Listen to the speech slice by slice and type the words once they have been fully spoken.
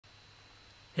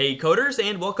Hey coders,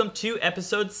 and welcome to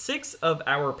episode 6 of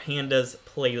our Pandas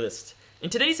playlist.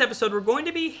 In today's episode, we're going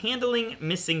to be handling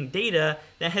missing data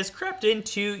that has crept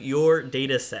into your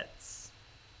data sets.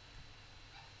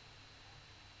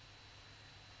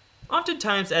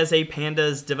 Oftentimes, as a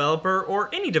Pandas developer,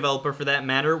 or any developer for that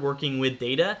matter working with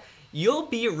data, you'll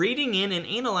be reading in and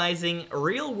analyzing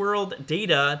real-world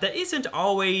data that isn't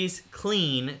always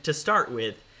clean to start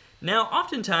with. Now,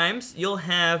 oftentimes, you'll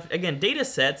have, again, data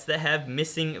sets that have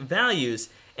missing values.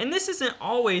 And this isn't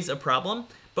always a problem,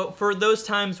 but for those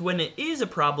times when it is a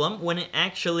problem, when it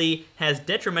actually has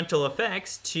detrimental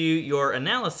effects to your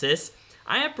analysis,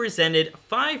 I have presented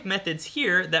 5 methods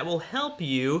here that will help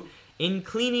you in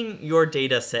cleaning your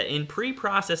data set, in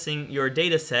pre-processing your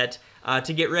data set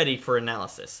to get ready for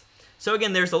analysis. So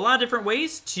again, there's a lot of different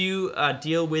ways to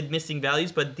deal with missing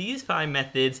values, but these 5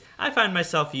 methods I find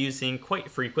myself using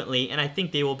quite frequently, and I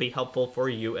think they will be helpful for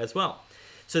you as well.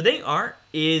 So they are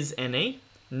isna,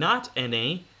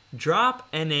 notna,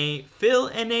 dropna,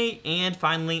 fillna, and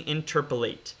finally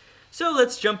interpolate. So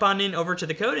let's jump on in over to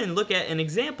the code and look at an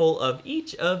example of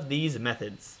each of these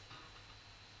methods.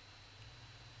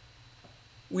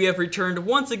 We have returned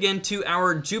once again to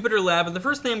our Jupyter lab, and the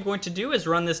first thing I'm going to do is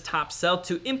run this top cell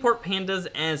to import pandas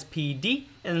as PD,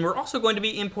 and we're also going to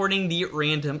be importing the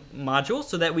random module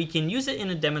so that we can use it in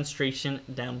a demonstration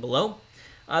down below.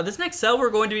 This next cell, we're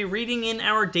going to be reading in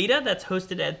our data that's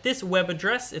hosted at this web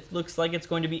address. It looks like it's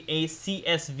going to be a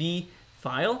CSV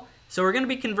file. So we're going to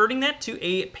be converting that to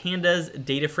a pandas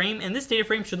data frame, and this data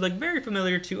frame should look very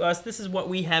familiar to us. This is what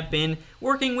we have been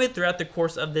working with throughout the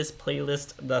course of this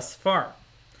playlist thus far.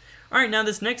 All right, now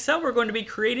this next cell, we're going to be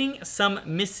creating some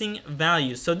missing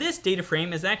values. So this data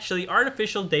frame is actually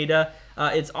artificial data.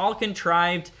 It's all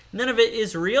contrived. None of it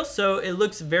is real, so it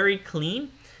looks very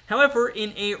clean. However,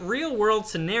 in a real world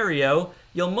scenario,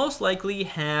 you'll most likely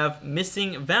have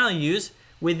missing values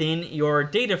within your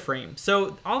data frame.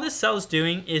 So all this cell is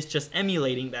doing is just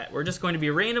emulating that. We're just going to be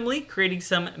randomly creating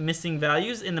some missing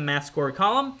values in the math score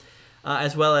column,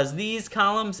 as well as these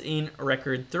columns in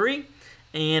record 3.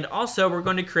 And also, we're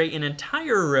going to create an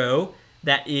entire row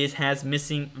that has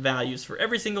missing values for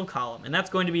every single column. And that's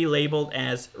going to be labeled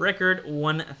as record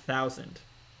 1000.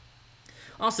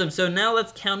 Awesome. So now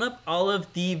let's count up all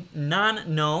of the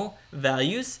non-null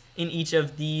values in each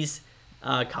of these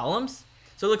columns.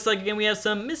 So it looks like, again, we have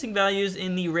some missing values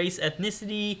in the race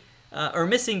ethnicity, or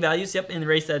missing values, yep, in the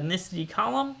race ethnicity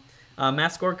column,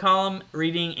 math score column,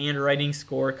 reading and writing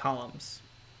score columns.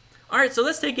 All right, so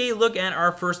let's take a look at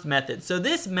our first method. So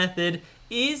this method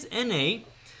isna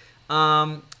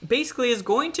basically is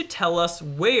going to tell us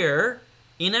where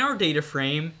in our data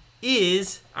frame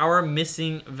is our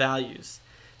missing values.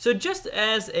 So just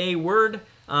as a word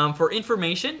for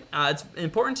information, it's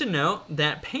important to note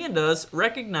that Pandas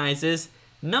recognizes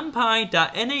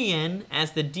numpy.nan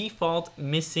as the default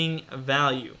missing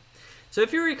value. So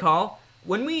if you recall,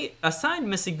 when we assigned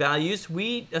missing values,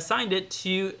 we assigned it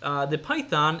to the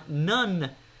Python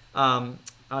none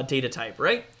data type,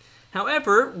 right?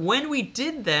 However, when we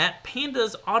did that,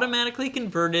 Pandas automatically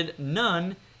converted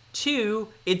none to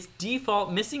its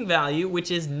default missing value,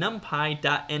 which is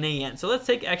numpy.nan. So let's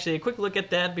take actually a quick look at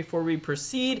that before we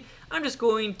proceed. I'm just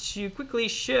going to quickly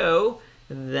show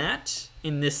that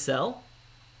in this cell.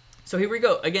 So here we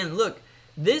go. Again, look.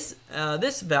 This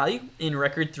value in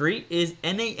record 3 is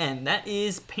nan. That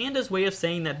is Pandas' way of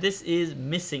saying that this is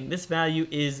missing. This value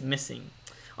is missing.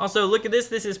 Also, look at this.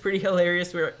 This is pretty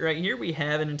hilarious. Right here, we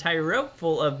have an entire row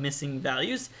full of missing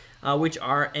values, which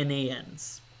are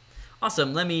nans.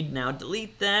 Awesome. Let me now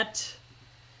delete that.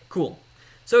 Cool.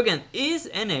 So again,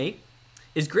 isna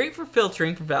is great for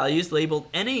filtering for values labeled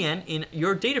nan in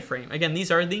your data frame. Again, these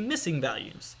are the missing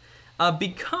values.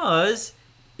 Because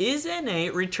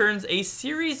isna returns a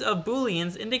series of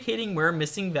booleans indicating where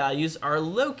missing values are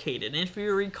located. And if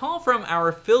you recall from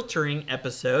our filtering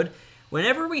episode,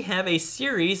 whenever we have a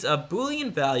series of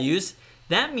boolean values,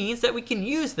 that means that we can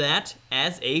use that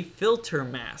as a filter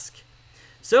mask.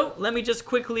 So let me just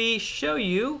quickly show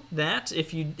you that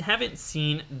if you haven't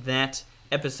seen that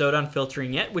episode on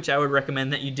filtering yet, which I would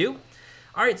recommend that you do.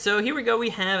 All right, so here we go. We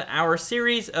have our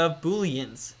series of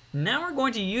booleans. Now we're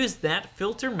going to use that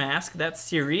filter mask, that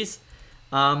series,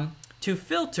 to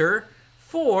filter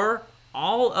for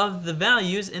all of the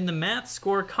values in the math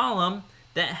score column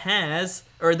that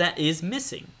is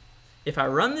missing. If I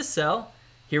run this cell,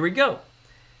 here we go.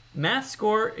 Math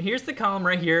score, here's the column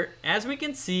right here. As we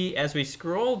can see, as we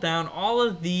scroll down, all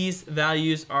of these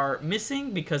values are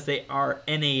missing because they are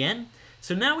nan.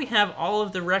 So now we have all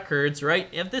of the records,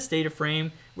 right, of this data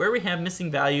frame where we have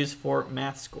missing values for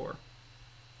math score.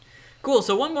 Cool,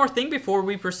 so one more thing before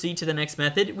we proceed to the next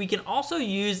method. We can also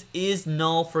use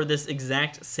isNull for this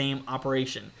exact same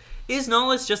operation.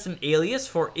 IsNull is just an alias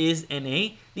for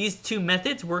isna. These two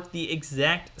methods work the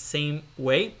exact same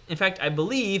way. In fact, I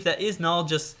believe that isNull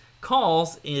just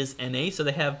calls isna, so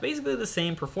they have basically the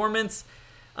same performance.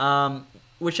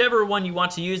 Whichever one you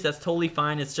want to use, that's totally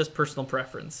fine. It's just personal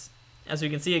preference. As we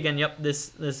can see again, yep,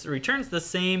 this returns the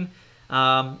same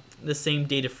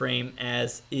data frame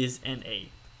as isna.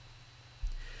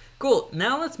 Cool,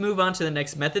 now let's move on to the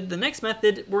next method. The next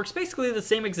method works basically the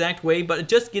same exact way, but it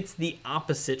just gets the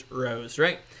opposite rows,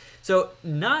 right? So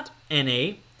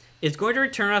notna is going to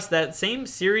return us that same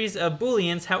series of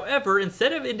booleans. However,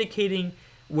 instead of indicating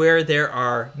where there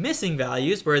are missing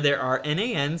values, where there are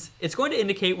nans, it's going to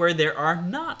indicate where there are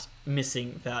not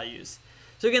missing values.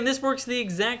 So again, this works the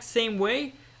exact same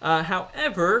way.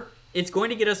 However, it's going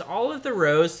to get us all of the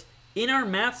rows in our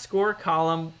math score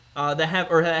column that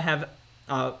have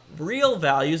real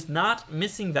values, not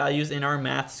missing values in our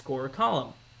math score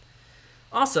column.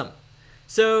 Awesome.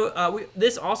 So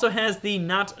this also has the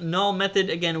not null method.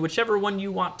 Again, whichever one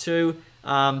you want to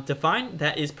define,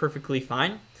 that is perfectly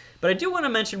fine. But I do want to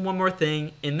mention one more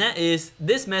thing, and that is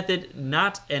this method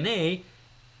notna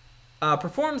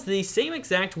performs the same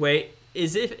exact way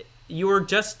as if you were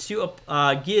just to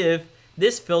give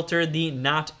this filter the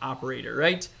not operator,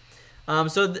 right?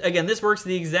 So again, this works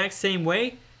the exact same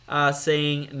way.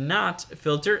 Saying not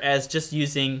filter as just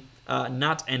using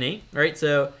not na, right?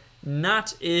 So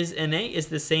not is na is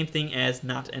the same thing as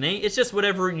not na. It's just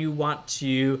whatever you want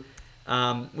to,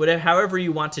 however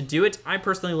you want to do it. I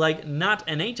personally like not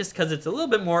na just because it's a little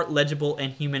bit more legible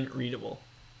and human readable.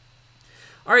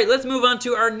 All right, let's move on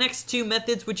to our next two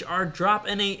methods, which are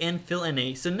dropna and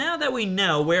fillna. So now that we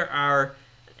know where our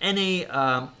na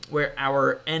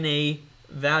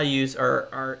values or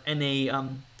our na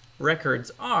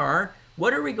records are,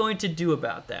 what are we going to do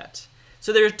about that?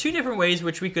 So there are two different ways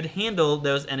which we could handle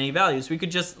those na values. We could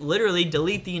just literally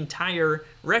delete the entire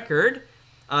record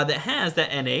that has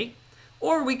that na,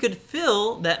 or we could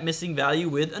fill that missing value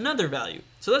with another value.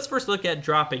 So let's first look at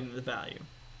dropping the value.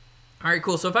 All right,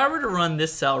 cool. So if I were to run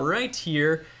this cell right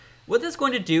here, what that's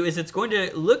going to do is it's going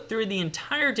to look through the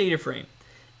entire data frame.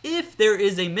 If there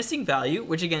is a missing value,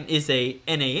 which again is a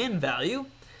nan value,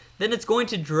 then it's going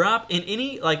to drop in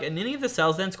any of the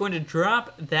cells, then it's going to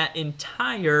drop that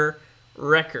entire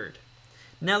record.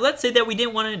 Now let's say that we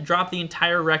didn't want to drop the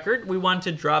entire record, we want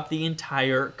to drop the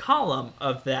entire column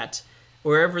of that.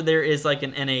 Wherever there is like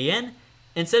an nan,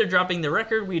 instead of dropping the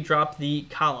record, we drop the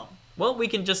column. Well, we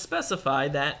can just specify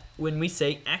that when we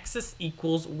say axis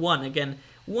equals 1. Again,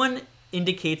 1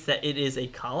 indicates that it is a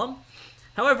column.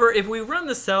 However, if we run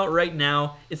the cell right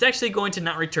now, it's actually going to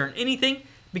not return anything,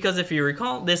 because if you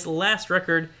recall, this last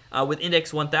record with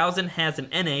index 1000 has an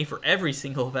NA for every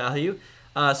single value.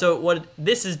 So what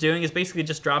this is doing is basically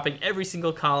just dropping every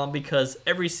single column because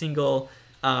every single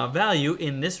value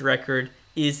in this record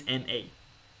is NA.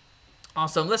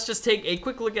 Awesome. Let's just take a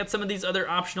quick look at some of these other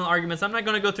optional arguments. I'm not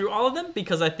going to go through all of them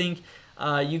because I think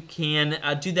you can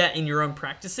do that in your own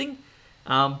practicing.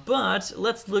 But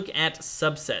let's look at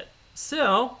subset.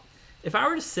 So if I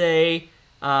were to say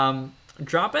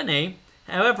drop NA,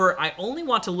 however, I only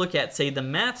want to look at, say, the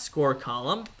math score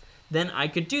column, then I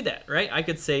could do that, right? I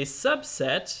could say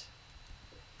subset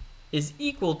is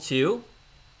equal to,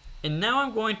 and now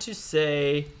I'm going to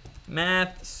say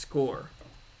math score.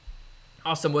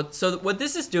 Awesome. So what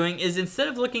this is doing is instead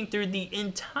of looking through the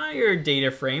entire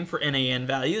data frame for NaN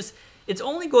values, it's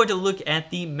only going to look at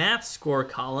the math score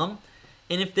column.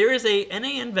 And if there is a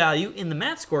NaN value in the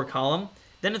math score column,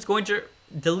 then it's going to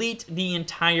delete the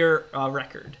entire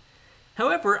record.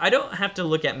 However, I don't have to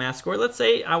look at math score. Let's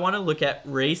say I want to look at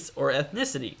race or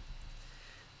ethnicity.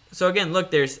 So again, look,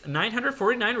 there's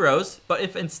 949 rows, but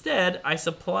if instead I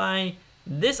supply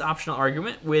this optional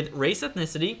argument with race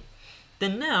ethnicity,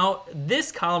 then now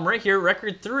this column right here,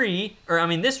 record 3,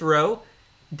 this row,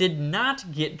 did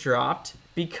not get dropped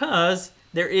because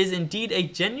there is indeed a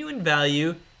genuine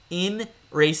value in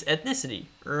race ethnicity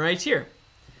right here.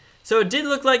 So it did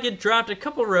look like it dropped a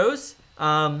couple rows,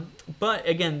 but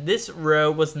again, this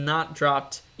row was not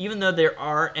dropped even though there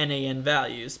are NaN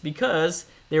values because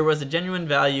there was a genuine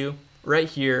value right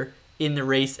here in the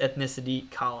race ethnicity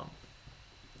column.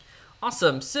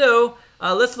 Awesome. So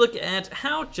let's look at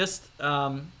how just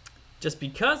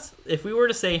because. If we were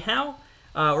to say how,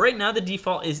 right now the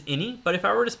default is any, but if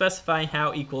I were to specify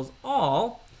how equals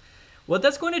all, what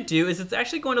that's going to do is it's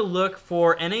actually going to look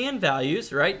for NaN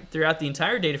values, right, throughout the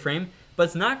entire data frame, but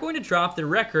it's not going to drop the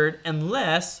record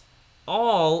unless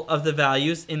all of the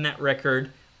values in that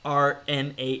record are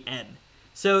NaN.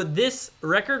 So this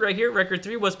record right here, record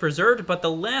 3, was preserved, but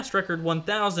the last record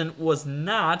 1000 was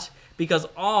not, because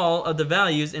all of the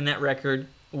values in that record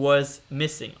was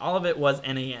missing. All of it was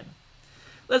NaN.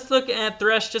 Let's look at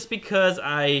thresh just because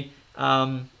I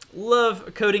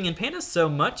love coding in Pandas so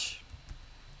much.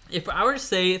 If I were to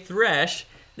say thresh,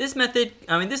 this method,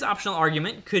 this optional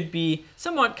argument could be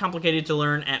somewhat complicated to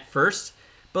learn at first,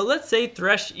 but let's say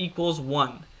thresh equals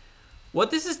 1.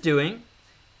 What this is doing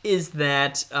is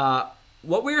that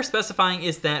what we are specifying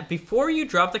is that before you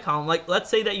drop the column, like let's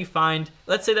say that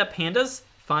Pandas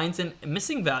finds a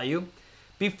missing value,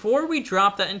 before we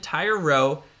drop that entire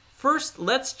row, first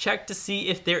let's check to see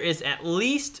if there is at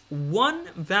least one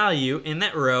value in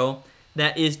that row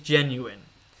that is genuine.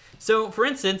 So for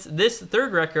instance, this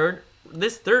third record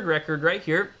right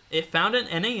here, it found an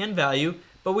NaN value,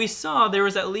 but we saw there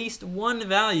was at least one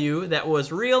value that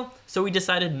was real, so we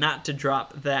decided not to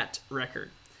drop that record.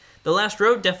 The last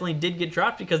row definitely did get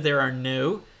dropped because there are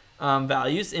no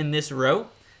values in this row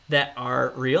that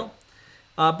are real.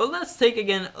 But let's take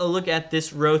again a look at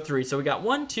this row 3. So we got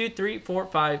 1, 2, 3, 4,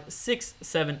 5, 6,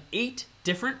 7, 8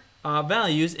 different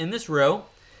values in this row,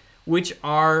 which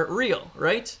are real,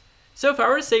 right? So if I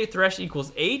were to say thresh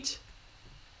equals 8,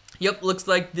 yep, looks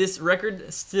like this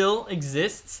record still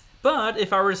exists. But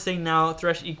if I were to say now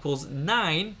thresh equals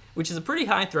 9, which is a pretty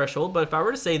high threshold, but if I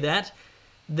were to say that,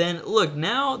 then look,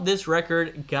 now this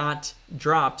record got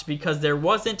dropped because there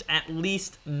wasn't at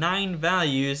least 9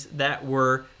 values that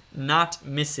were not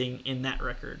missing in that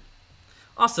record.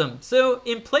 Awesome. So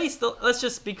in place, let's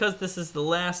just, because this is the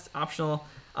last optional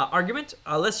argument,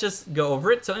 let's just go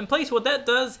over it. So in place, what that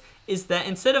does is that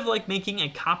instead of like making a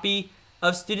copy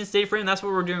of student's data frame, that's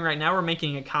what we're doing right now. We're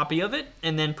making a copy of it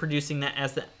and then producing that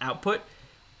as the output.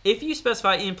 If you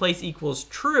specify in place equals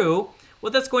true,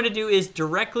 what that's going to do is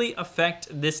directly affect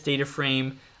this data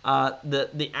frame,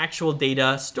 the actual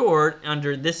data stored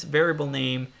under this variable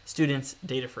name, student's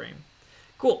data frame.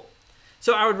 Cool.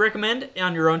 So I would recommend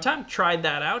on your own time, try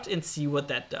that out and see what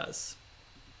that does.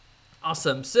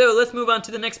 Awesome. So let's move on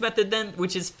to the next method then,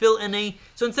 which is fillna.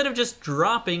 So instead of just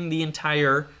dropping the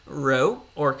entire row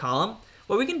or column,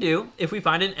 what we can do, if we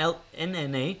find an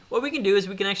NNA, what we can do is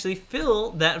we can actually fill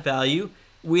that value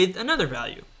with another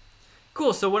value.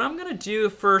 Cool, so what I'm gonna do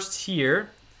first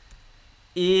here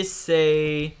is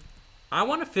say, I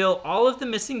wanna fill all of the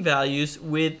missing values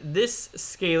with this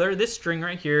scalar, this string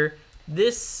right here.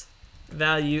 This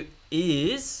value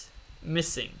is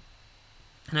missing.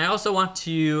 And I also want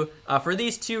to, for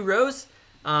these 2 rows,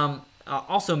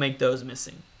 also make those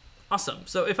missing. Awesome,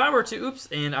 so if I were to, oops,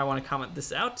 and I wanna comment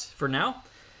this out for now.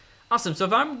 Awesome, so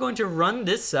if I'm going to run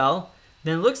this cell,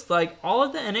 then it looks like all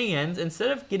of the NaNs,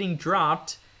 instead of getting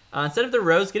dropped, instead of the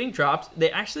rows getting dropped,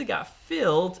 they actually got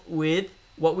filled with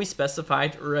what we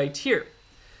specified right here.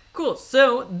 Cool,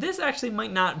 so this actually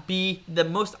might not be the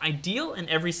most ideal in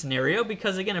every scenario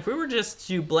because again, if we were just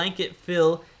to blanket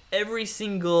fill every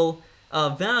single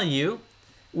value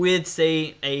with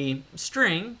say a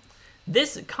string,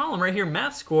 this column right here,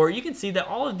 math score, you can see that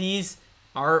all of these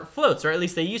are floats, or at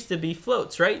least they used to be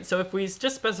floats, right? So if we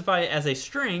just specify it as a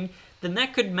string, then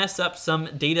that could mess up some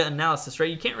data analysis, right?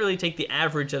 You can't really take the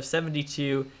average of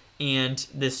 72 and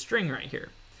this string right here.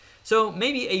 So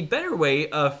maybe a better way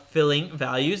of filling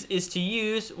values is to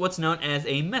use what's known as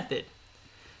a method.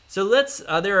 So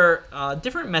there are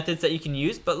different methods that you can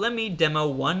use, but let me demo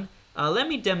one. Let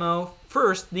me demo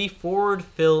first the forward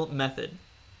fill method.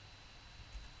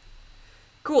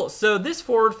 Cool, so this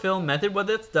forward fill method, what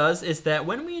this does is that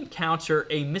when we encounter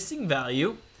a missing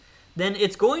value, then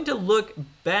it's going to look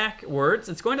backwards.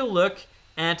 It's going to look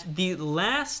at the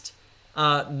last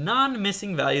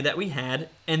non-missing value that we had,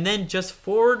 and then just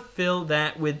forward fill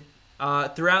that with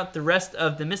throughout the rest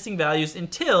of the missing values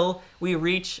until we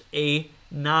reach a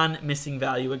non-missing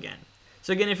value again.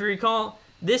 So again, if you recall,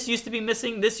 this used to be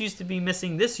missing, this used to be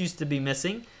missing, this used to be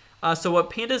missing. So what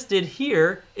Pandas did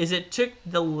here is it took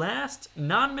the last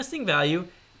non-missing value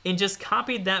and just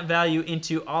copied that value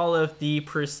into all of the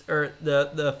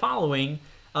following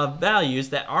values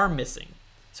that are missing.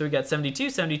 So we got 72,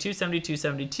 72, 72,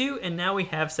 72, and now we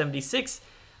have 76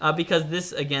 because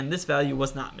this value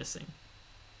was not missing.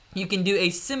 You can do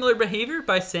a similar behavior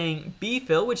by saying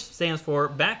bfill, which stands for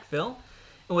backfill.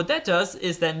 And what that does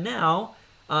is that now,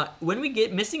 when we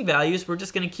get missing values, we're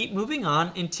just going to keep moving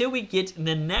on until we get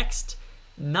the next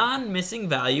non-missing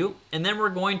value, and then we're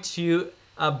going to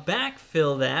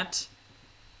backfill that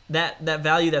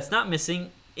value that's not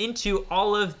missing into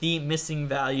all of the missing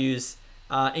values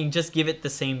and just give it the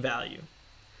same value.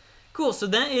 Cool, so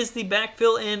that is the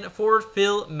backfill and forward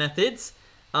fill methods.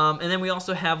 And then we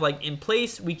also have, like, in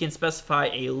place, we can specify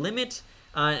a limit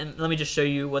And let me just show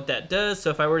you what that does. So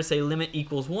if I were to say limit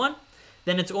equals 1,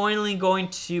 then it's only going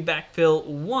to backfill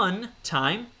 1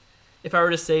 time. If I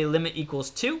were to say limit equals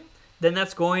 2, then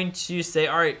that's going to say,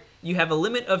 all right, you have a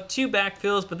limit of 2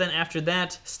 backfills, but then after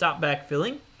that, stop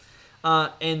backfilling.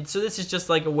 And so this is just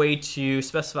like a way to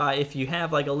specify if you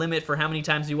have like a limit for how many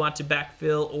times you want to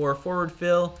backfill or forward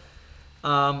fill.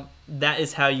 That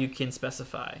is how you can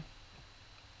specify.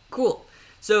 Cool.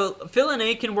 So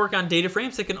fillna can work on data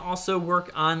frames. It can also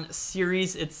work on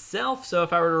series itself. So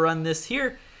if I were to run this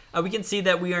here, we can see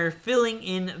that we are filling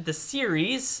in the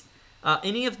series.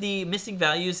 Any of the missing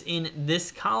values in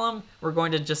this column, we're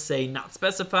going to just say not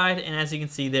specified. And as you can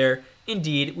see there,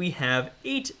 indeed, we have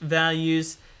 8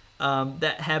 values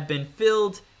that have been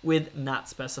filled with not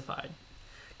specified.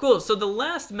 Cool, so the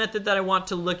last method that I want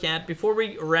to look at before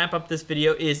we wrap up this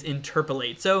video is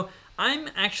interpolate. So I'm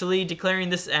actually declaring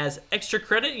this as extra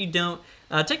credit. You don't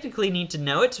technically need to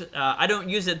know it. I don't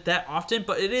use it that often,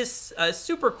 but it is a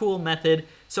super cool method,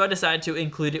 so I decided to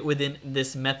include it within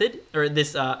this method, or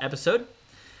this episode.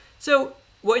 So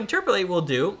what interpolate will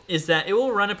do is that it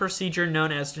will run a procedure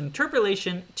known as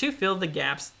interpolation to fill the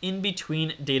gaps in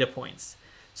between data points.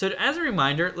 So as a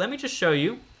reminder, let me just show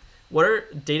you what our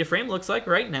data frame looks like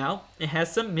right now. It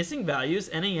has some missing values,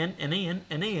 nan, nan,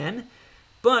 nan.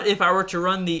 But if I were to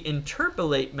run the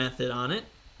interpolate method on it,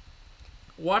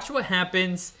 watch what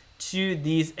happens to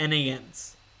these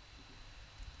nans.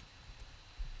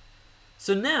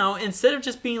 So now, instead of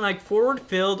just being like forward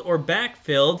filled or back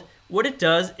filled, what it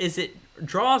does is it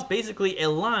draws basically a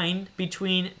line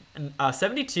between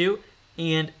 72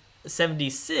 and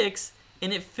 76,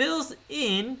 and it fills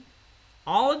in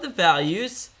all of the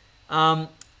values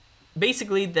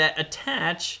basically that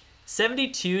attach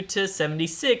 72 to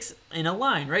 76 in a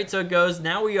line, right? So it goes,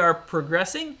 now we are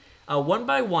progressing one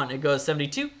by one. It goes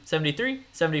 72, 73,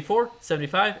 74,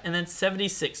 75, and then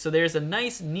 76. So there's a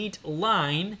nice, neat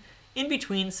line in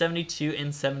between 72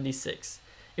 and 76.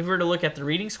 If we were to look at the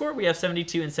reading score, we have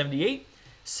 72 and 78.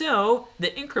 So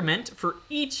the increment for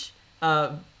each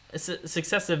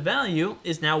successive value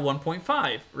is now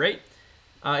 1.5, right?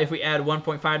 If we add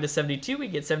 1.5 to 72, we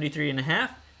get 73.5,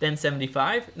 then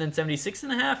 75, then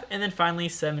 76.5, and then finally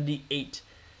 78.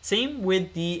 Same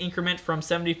with the increment from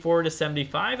 74 to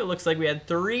 75. It looks like we had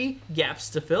 3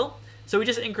 gaps to fill. So we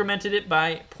just incremented it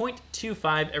by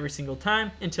 0.25 every single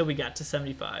time until we got to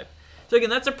 75. So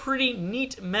again, that's a pretty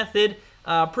neat method.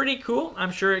 Pretty cool.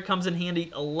 I'm sure it comes in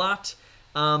handy a lot.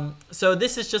 So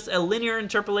this is just a linear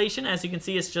interpolation. As you can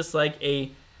see, it's just like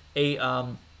a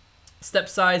step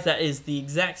size that is the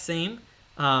exact same.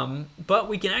 But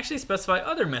we can actually specify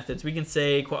other methods. We can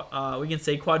say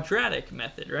quadratic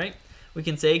method, right? We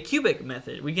can say cubic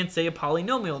method. We can say a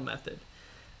polynomial method.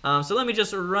 So let me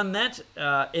just run that,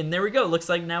 and there we go. Looks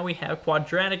like now we have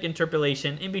quadratic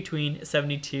interpolation in between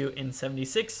 72 and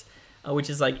 76, which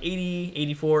is like 80,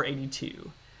 84,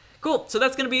 82. Cool, so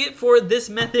that's going to be it for this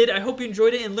method. I hope you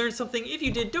enjoyed it and learned something. If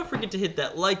you did, don't forget to hit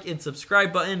that like and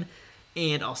subscribe button,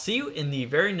 and I'll see you in the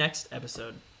very next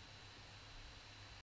episode.